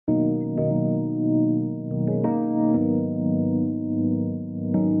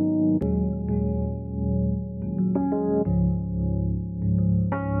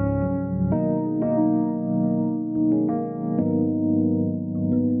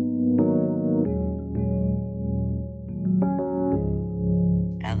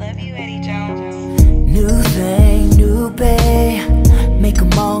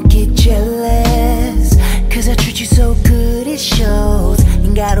you so good it shows.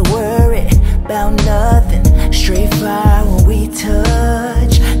 Ain't gotta worry about nothing. Straight fire when we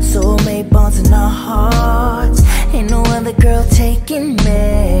touch. Soulmate bonds in our hearts. Ain't no other girl taking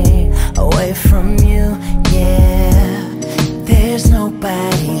me away from you, yeah. There's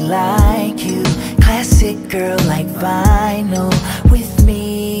nobody like you. Classic girl like vinyl. With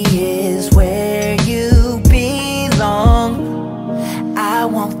me is where you belong. I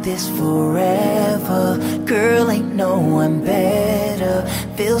want this forever. Girl, ain't no one better.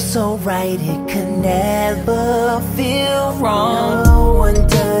 Feels so right, it could never feel wrong. No one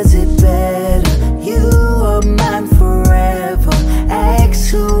does it better. You are mine forever.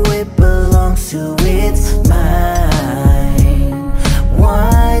 Ask who it belongs to, it's mine.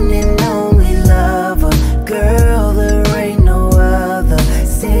 One and only lover. Girl, there ain't no other.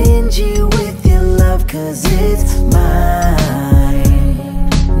 Stingy with your love, cause it's mine.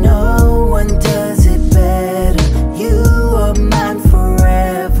 No one does it better. You are mine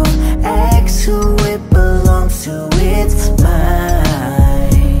forever. Ask who it belongs to, it's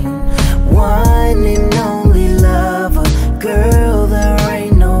mine. One and only lover. Girl, there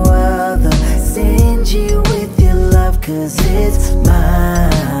ain't no other. Stingy with your love, cause it's mine.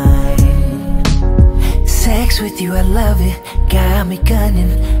 Sex with you, I love it. Got me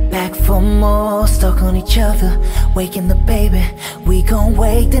gunning, back for more. Stuck on each other, waking the baby. We gon'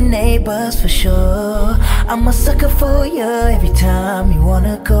 wake the neighbors for sure. I'm a sucker for you every time you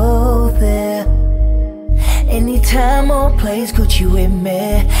wanna go there. Anytime or place, could you with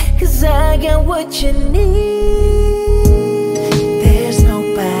me? Cause I got what you need. There's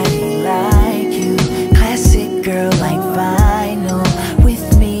nobody like you. Classic girl like vinyl. With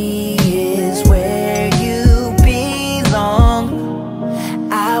me is where you belong.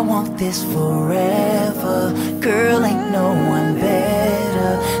 I want this forever. Girl, ain't no one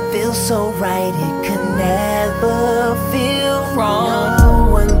better. Feels so right, it could never feel wrong. No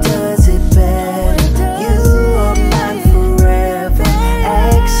one does it better. You are mine forever.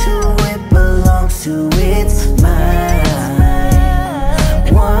 Ask who it belongs to, it's mine.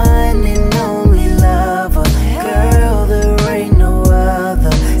 One and only lover. Girl, there ain't no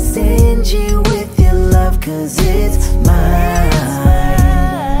other. Stingy with your love, cause it's mine.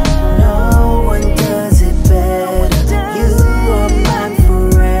 No one does it better. You are mine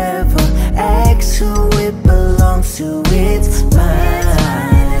forever. Ask who it belongs to, it's mine.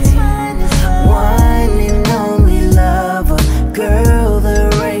 One and only lover. Girl,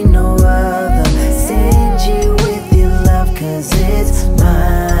 there ain't no other. Stingy with your love, cause it's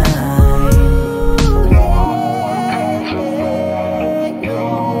mine.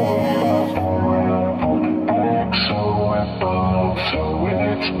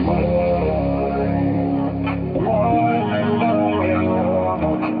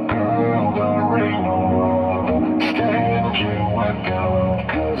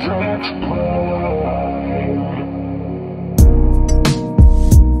 Cause it's